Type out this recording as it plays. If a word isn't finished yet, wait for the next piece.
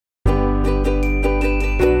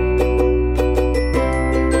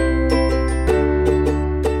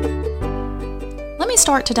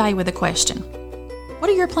start today with a question. What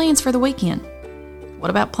are your plans for the weekend? What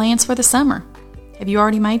about plans for the summer? Have you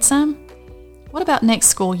already made some? What about next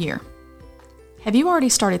school year? Have you already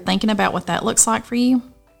started thinking about what that looks like for you?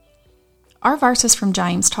 Our verses from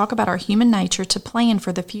James talk about our human nature to plan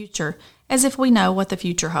for the future as if we know what the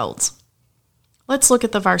future holds. Let's look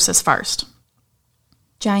at the verses first.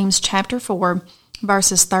 James chapter 4,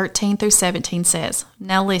 verses 13 through 17 says,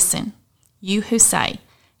 "Now listen, you who say,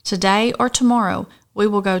 'Today or tomorrow we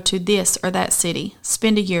will go to this or that city,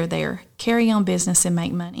 spend a year there, carry on business and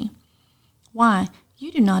make money.' Why,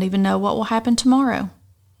 you do not even know what will happen tomorrow.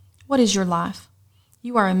 What is your life?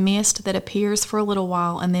 You are a mist that appears for a little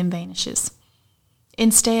while and then vanishes.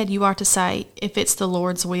 Instead, you are to say, 'If it's the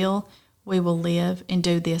Lord's will, we will live and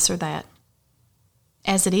do this or that.'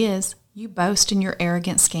 As it is, you boast in your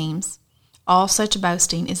arrogant schemes. All such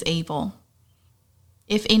boasting is evil.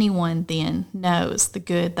 If anyone, then, knows the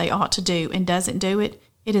good they ought to do and doesn't do it,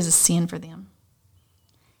 it is a sin for them."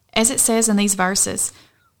 As it says in these verses,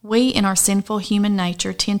 we in our sinful human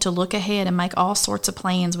nature tend to look ahead and make all sorts of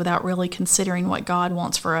plans without really considering what God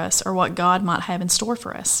wants for us or what God might have in store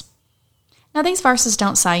for us. Now, these verses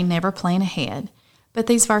don't say never plan ahead, but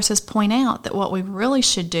these verses point out that what we really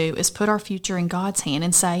should do is put our future in God's hand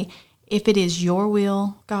and say, "If it is your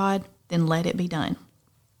will, God, then let it be done."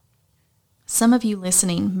 Some of you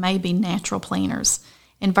listening may be natural planners,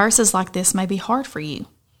 and verses like this may be hard for you.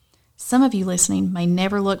 Some of you listening may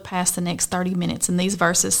never look past the next 30 minutes, and these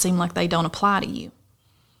verses seem like they don't apply to you.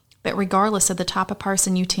 But regardless of the type of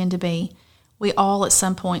person you tend to be, we all at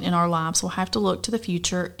some point in our lives will have to look to the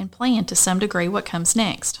future and plan to some degree what comes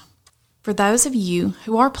next. For those of you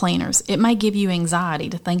who are planners, it may give you anxiety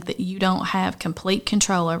to think that you don't have complete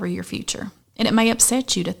control over your future, and it may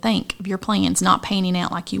upset you to think of your plans not panning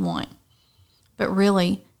out like you want. But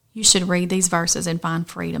really, you should read these verses and find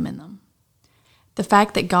freedom in them. The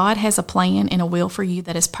fact that God has a plan and a will for you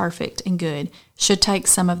that is perfect and good should take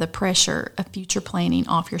some of the pressure of future planning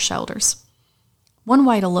off your shoulders. One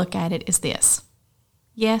way to look at it is this.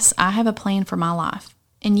 Yes, I have a plan for my life.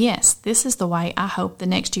 And yes, this is the way I hope the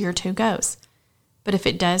next year or two goes. But if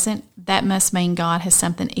it doesn't, that must mean God has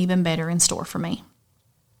something even better in store for me.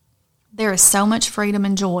 There is so much freedom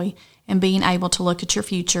and joy in being able to look at your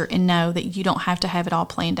future and know that you don't have to have it all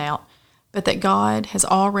planned out, but that God has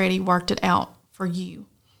already worked it out for you,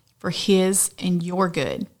 for His and your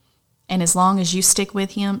good. And as long as you stick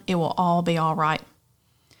with Him, it will all be all right.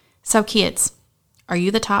 So kids, are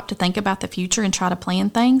you the type to think about the future and try to plan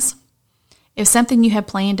things? If something you have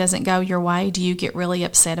planned doesn't go your way, do you get really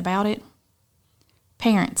upset about it?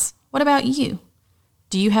 Parents, what about you?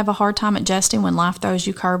 Do you have a hard time adjusting when life throws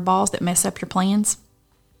you curveballs that mess up your plans?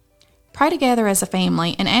 Pray together as a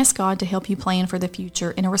family and ask God to help you plan for the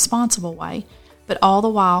future in a responsible way, but all the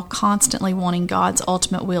while constantly wanting God's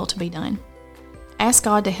ultimate will to be done. Ask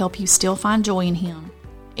God to help you still find joy in Him,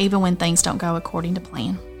 even when things don't go according to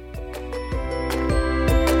plan.